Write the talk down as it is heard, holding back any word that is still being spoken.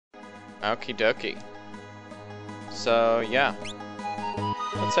Okie dokie. So, yeah.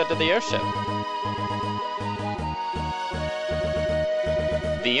 Let's head to the airship.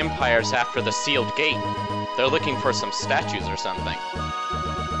 The Empire's after the sealed gate. They're looking for some statues or something.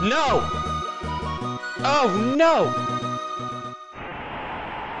 No! Oh, no!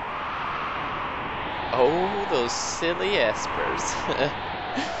 Oh, those silly espers.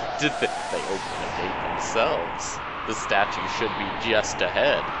 Did they open the gate themselves? The statue should be just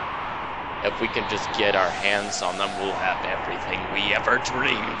ahead. If we can just get our hands on them, we'll have everything we ever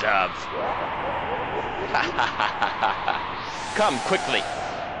dreamed of. Come, quickly.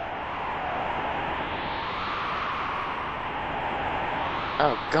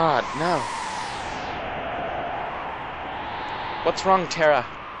 Oh God, no. What's wrong, Terra?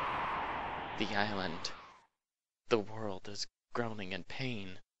 The island. The world is groaning in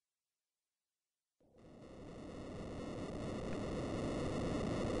pain.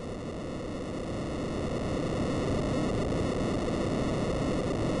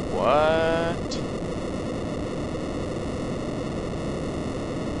 What?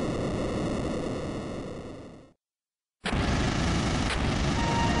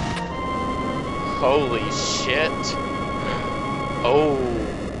 Holy shit. Oh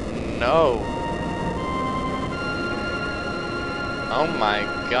no. Oh my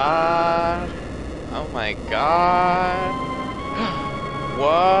god. Oh my god.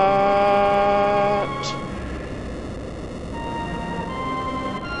 What?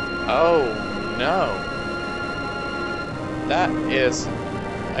 Oh no. That is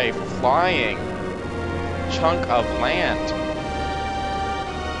a flying chunk of land.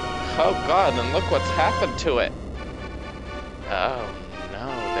 Oh god, and look what's happened to it. Oh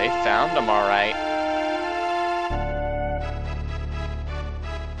no, they found him alright.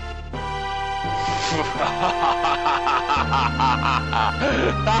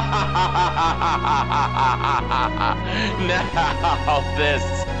 Now this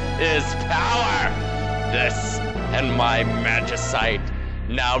is power! This and my magicite.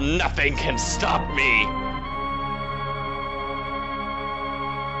 Now nothing can stop me!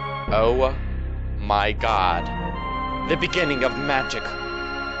 Oh my god. The beginning of magic.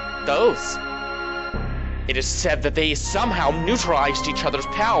 Those. It is said that they somehow neutralized each other's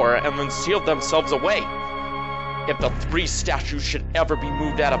power and then sealed themselves away. If the three statues should ever be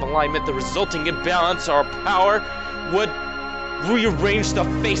moved out of alignment, the resulting imbalance of our power would rearrange the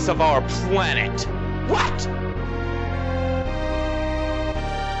face of our planet. What?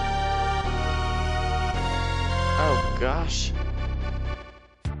 Oh gosh.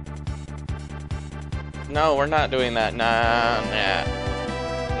 No, we're not doing that. Nah.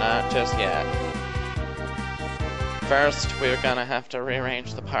 Not just yet. First, we're gonna have to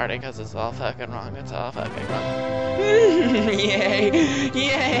rearrange the party because it's all fucking wrong. It's all fucking wrong. Yay!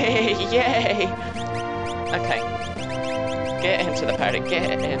 Yay! Yay! Okay. Get into the party.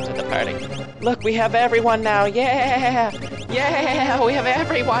 Get into the party. Look, we have everyone now. Yeah! Yeah! We have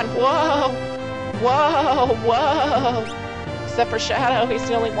everyone. Whoa! Whoa! Whoa! Except for Shadow, he's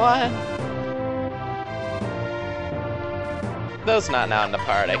the only one. Those not now in the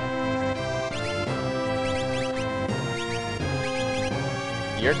party.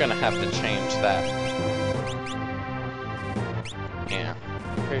 You're gonna have to change that. Yeah,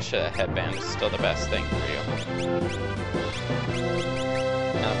 pretty sure that headband is still the best thing for you.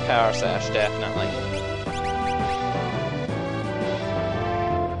 And Power Sash, definitely.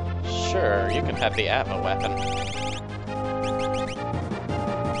 Sure, you can have the Atma weapon.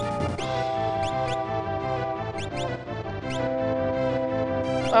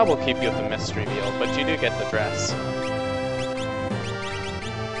 I will keep you with the mystery reveal, but you do get the dress.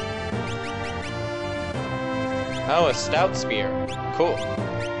 Oh, a stout spear. Cool.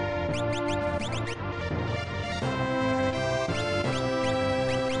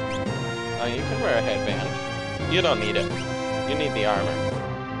 Oh, you can wear a headband. You don't need it. You need the armor.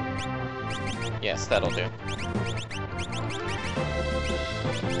 Yes, that'll do.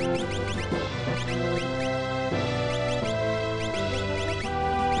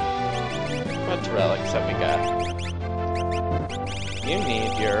 What relics have we got? You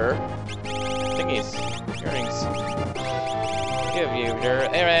need your thingies. Earrings. Give you your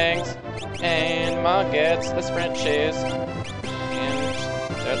earrings. And Mom gets the sprint shoes. And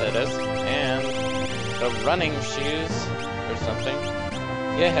there that is. And the running shoes or something.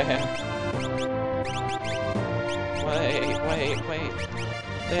 Yeah. Wait.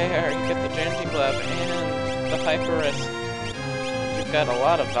 There, you get the Genji glove and the hyper wrist. You've got a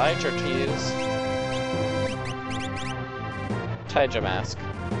lot of Vydra to use. Taija mask.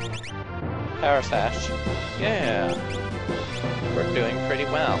 Power Sash. Yeah. We're doing pretty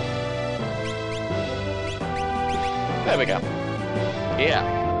well. There we go. Yeah.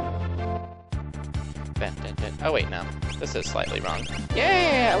 Oh wait, no. This is slightly wrong.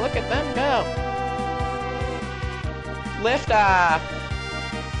 Yeah, look at them go. Lift off.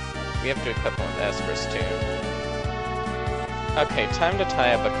 We have to equip one with Espers too. Okay, time to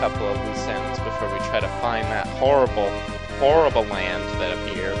tie up a couple of loose ends before we try to find that horrible, horrible land that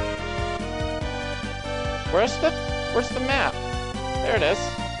appeared. Where's the map? There it is.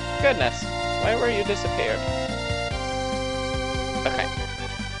 Goodness, why were you disappeared? Okay.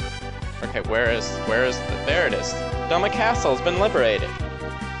 Okay, where is there it is. Doma Castle has been liberated.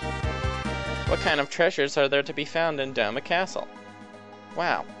 What kind of treasures are there to be found in Doma Castle?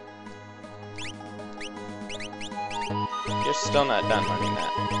 Wow. You're still not done learning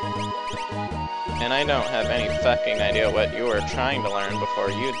that. And I don't have any fucking idea what you were trying to learn before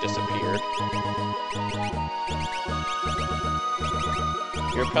you disappeared.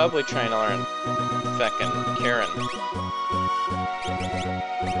 You're probably trying to learn feckin' Karen.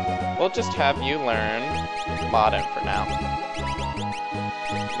 We'll just have you learn Modern for now.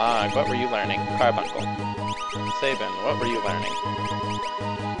 Mog, what were you learning? Carbuncle. Sabin, what were you learning?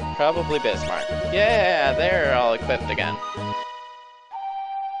 Probably Bismarck. Yeah, they're all equipped again.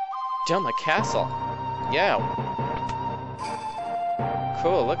 Doma Castle. Yeah.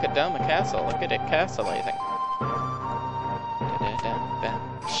 Cool, look at Doma Castle. Look at it castleizing.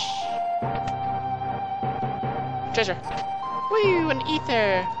 Treasure. Woo, an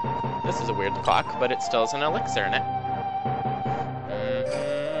ether. This is a weird clock, but it still has an elixir in it.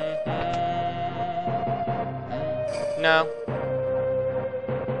 No.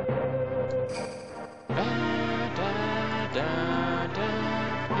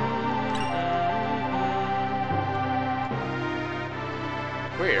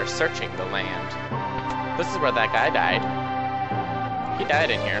 We're searching the land. This is where that guy died. He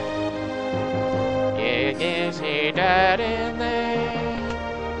died in here. Yes, he died in there.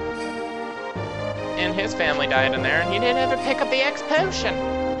 And his family died in there, and he didn't ever pick up the X potion.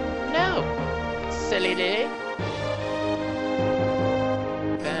 No. Silly did.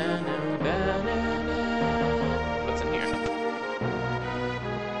 What's in here?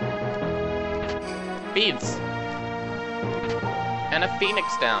 Beads. And a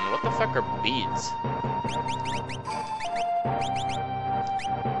phoenix down. What the fuck are beads?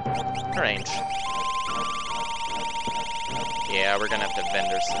 Arrange. Yeah, we're gonna have to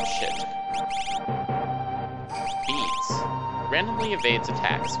vendor some shit. Beads. Randomly evades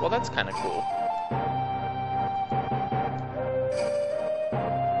attacks. Well, that's kinda cool.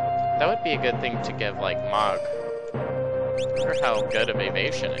 That would be a good thing to give, like, Mog. I wonder how good of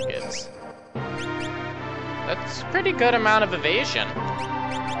evasion it gets. That's a pretty good amount of evasion.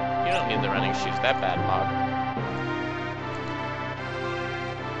 You don't need the running shoes that bad, Mog.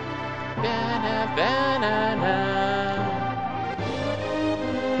 Banana, banana.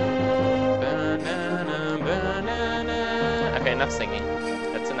 Banana, banana. Okay, enough singing.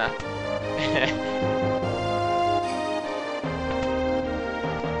 That's enough.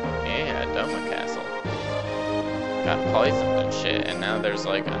 Yeah, Doma Castle. Got poisoned and shit, and now there's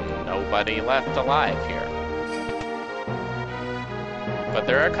like nobody left alive here. But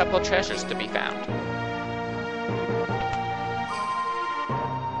there are a couple of treasures to be found.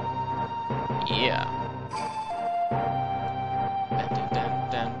 Yeah.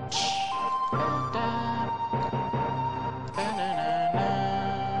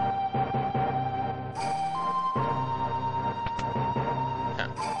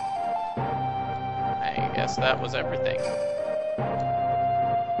 I guess that was everything.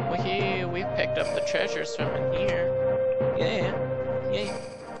 We picked up the treasures from in here. Yeah. Yay.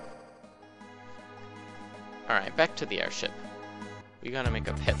 Alright, back to the airship. We gotta make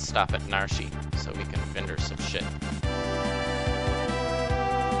a pit stop at Narshe so we can vendor some shit.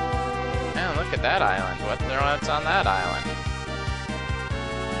 Oh, look at that island. What's on that island?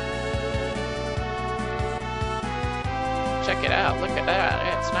 Check it out. Look at that.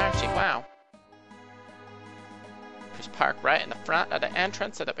 It's Narshe. Wow. Just park right in the front of the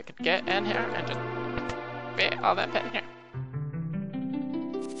entrance so that we could get in here and just fit all that pit in here.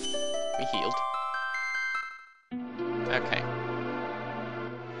 We healed. Okay.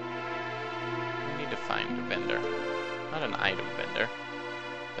 We need to find a vendor. Not an item vendor.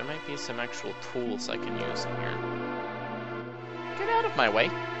 There might be some actual tools I can use in here. Get out of my way!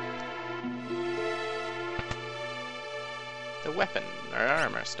 The weapon or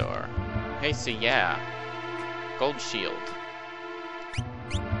armor store. Hey, so yeah. Gold shield.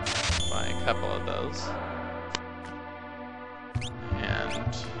 Buy a couple of those.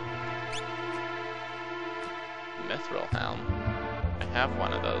 And Mithril Helm. I have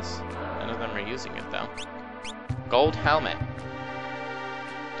one of those. None of them are using it though. Gold helmet.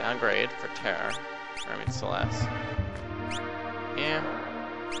 Downgrade for Terror. Or I mean Celeste. Yeah.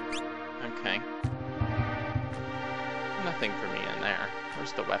 Okay. Nothing for me in there.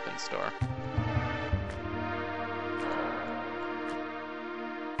 Where's the weapon store?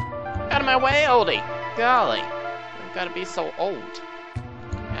 Out of my way, oldie! Golly. I've gotta be so old.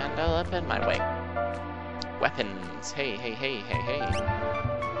 And I'll up in my way. Weapons. Hey, hey, hey, hey, hey.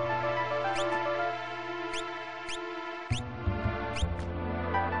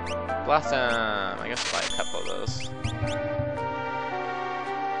 Blossom. I guess buy a couple of those.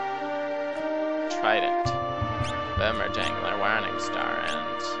 Trident. Boomer Jangler, Warning Star,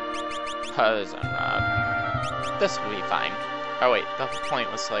 and Poison Rod. This will be fine. Oh wait, the whole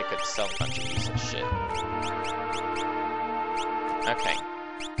point was so I could sell a bunch of useless shit. Okay.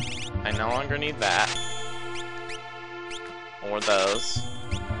 I no longer need that. Or those.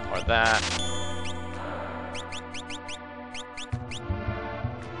 Or that.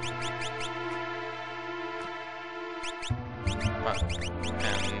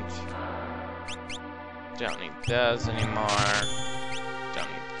 And don't need those anymore. Don't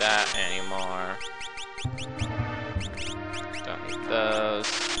need that anymore. Don't need those.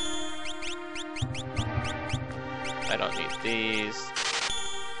 I don't need these.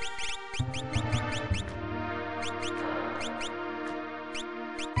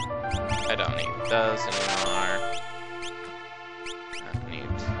 I don't need those anymore. I don't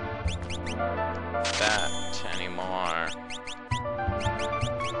need that anymore.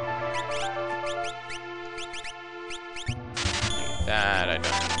 That, I don't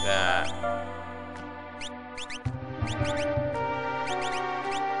need that.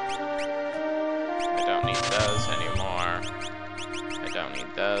 I don't need those anymore. I don't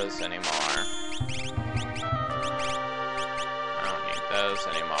need those anymore. I don't need those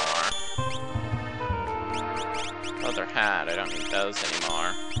anymore. Leather hat, I don't need those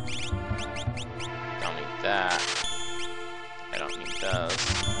anymore. Don't need that. I don't need those.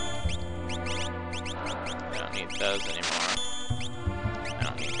 I don't need those anymore. I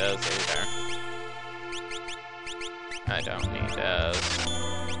don't need those either. I don't need those.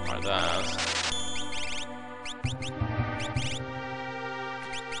 Or those.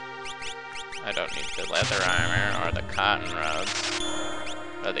 I don't need the leather armor, or the cotton robes,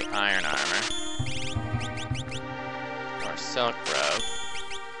 or the iron armor, or silk robe.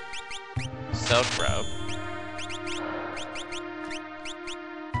 Silk robe.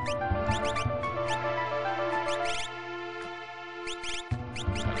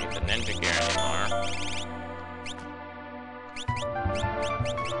 Ninja gear anymore.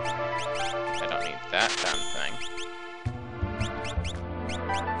 I don't need that damn thing.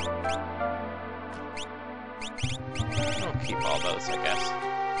 I'll keep all those, I guess.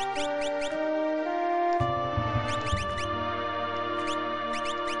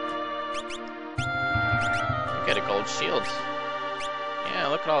 Get a gold shield. Yeah,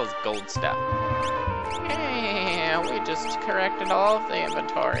 look at all this gold stuff. Yeah, we just corrected all of the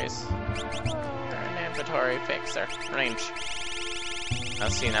inventories. We're an inventory fixer. Range. Now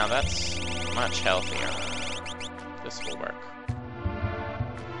see, now that's much healthier. This will work.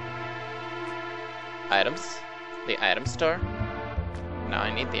 Items? The item store? Now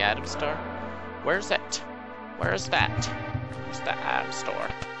I need the item store. Where's it? Where's that? Where's the item store?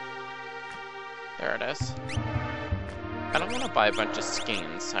 There it is. I don't want to buy a bunch of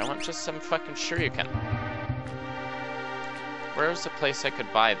skins. I want just some fucking shuriken. Where's the place I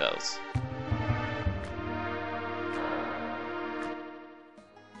could buy those?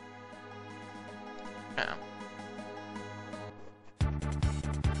 Oh.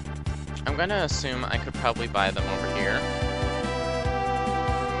 I'm gonna assume I could probably buy them over here.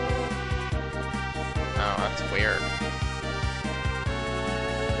 Oh, that's weird.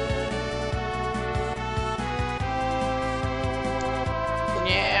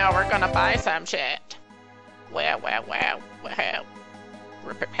 Yeah, we're gonna buy some shit. Well.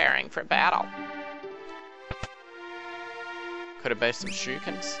 We're preparing for battle. Could I buy some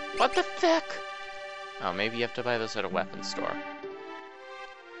shurikens? What the fuck? Oh, maybe you have to buy those at a weapons store.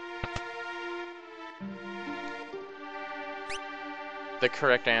 The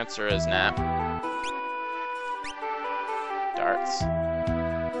correct answer is nap. Darts.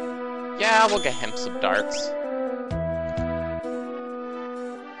 Yeah, we'll get him some darts.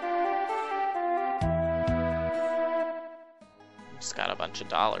 Just got a bunch of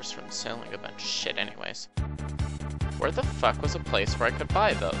dollars from selling a bunch of shit anyways. Where the fuck was a place where I could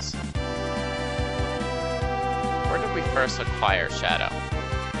buy those? Where did we first acquire Shadow?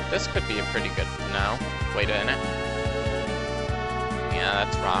 This could be a pretty good... No. Wait a minute. Yeah,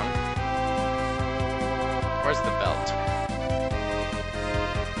 that's wrong. Where's the belt?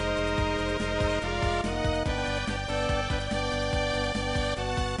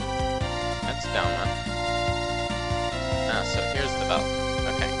 That's Donut. Ah, so here's the belt.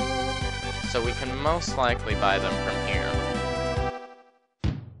 Okay. So we can most likely buy them from here.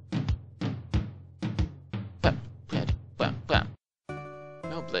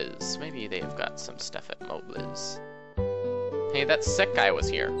 Mobliz. Maybe they've got some stuff at Mobliz. Hey, that sick guy was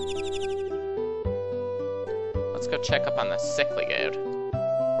here. Let's go check up on the sickly dude.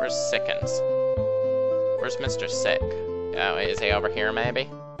 Where's Sickens? Where's Mr. Sick? Oh, is he over here, maybe?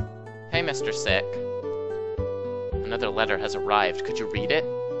 Hey, Mr. Sick. Another letter has arrived. Could you read it?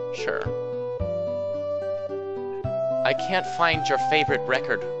 Sure. I can't find your favorite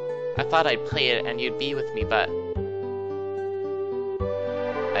record. I thought I'd play it and you'd be with me, but...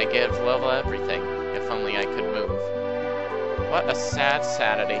 I give Lola everything, if only I could move. What a sad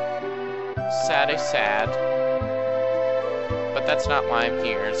Saturday. Saddy sad. But that's not why I'm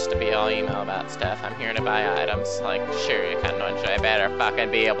here, it's to be all email about stuff. I'm here to buy items, like, sure, you can, don't you? I better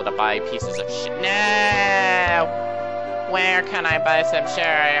fucking be able to buy pieces of shit. No! Where can I buy some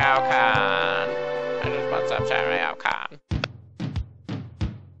Shoryuken? I just want some Shoryuken.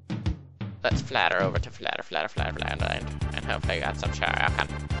 Let's flatter over to flatter, and hopefully got some Shoryuken.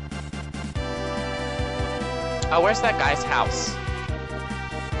 Oh, where's that guy's house?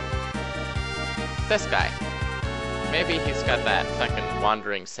 This guy. Maybe he's got that fucking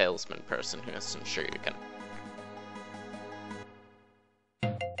wandering salesman person who has some Shoryuken.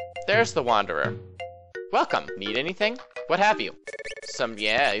 There's the wanderer. Welcome. Need anything? What have you?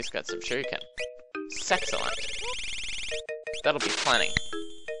 Yeah, he's got some Shoryuken. Sexcellent. That'll be plenty.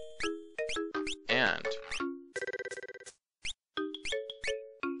 And...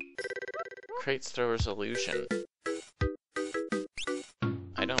 Crates Thrower's Illusion.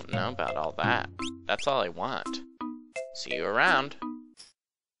 I don't know about all that. That's all I want. See you around.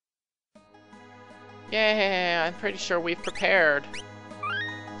 Yeah, I'm pretty sure we've prepared.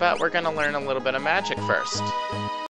 But we're gonna learn a little bit of magic first.